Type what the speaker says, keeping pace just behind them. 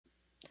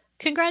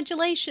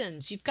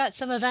Congratulations! You've got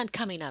some event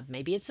coming up.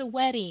 Maybe it's a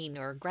wedding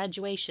or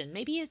graduation.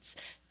 Maybe it's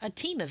a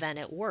team event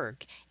at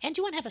work. And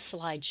you want to have a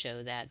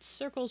slideshow that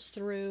circles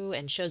through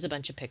and shows a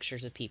bunch of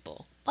pictures of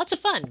people. Lots of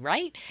fun,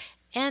 right?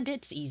 And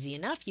it's easy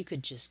enough. You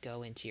could just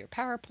go into your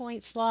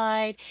PowerPoint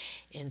slide,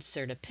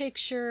 insert a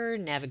picture,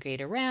 navigate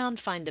around,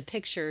 find the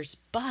pictures,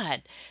 but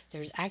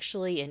there's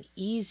actually an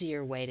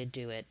easier way to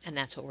do it, and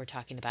that's what we're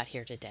talking about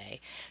here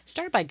today.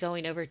 Start by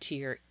going over to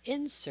your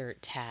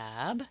Insert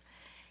tab,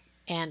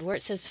 and where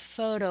it says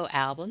Photo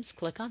Albums,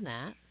 click on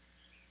that.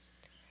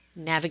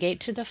 Navigate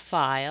to the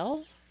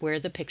file where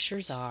the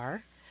pictures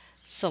are.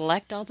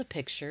 Select all the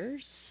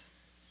pictures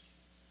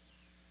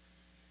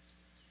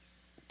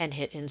and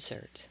hit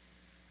Insert.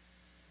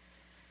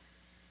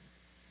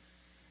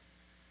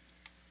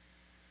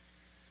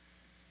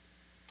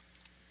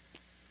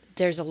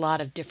 There's a lot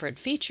of different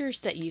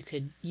features that you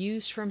could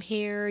use from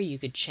here. You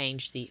could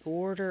change the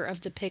order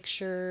of the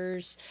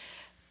pictures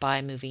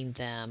by moving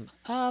them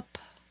up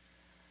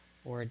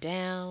or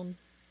down.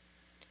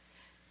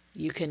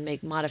 You can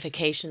make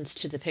modifications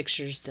to the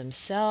pictures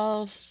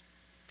themselves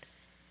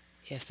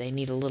if they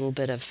need a little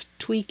bit of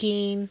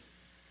tweaking.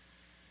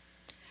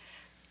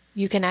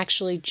 You can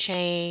actually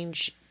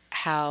change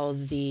how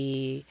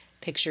the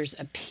pictures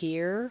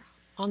appear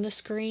on the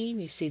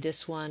screen. You see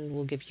this one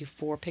will give you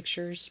 4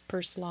 pictures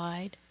per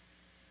slide.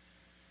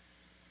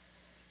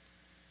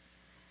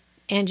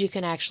 And you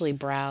can actually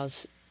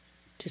browse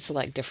to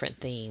select different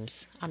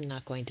themes. I'm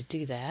not going to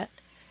do that.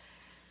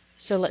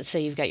 So let's say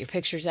you've got your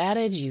pictures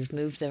added, you've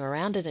moved them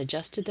around and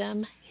adjusted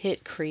them,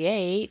 hit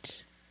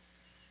Create,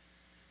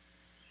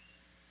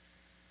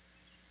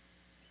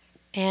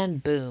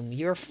 and boom,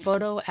 your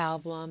photo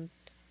album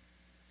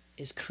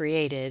is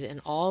created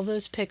and all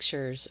those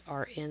pictures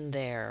are in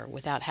there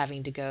without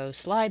having to go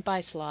slide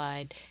by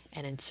slide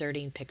and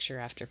inserting picture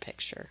after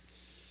picture.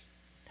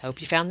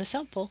 Hope you found this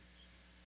helpful.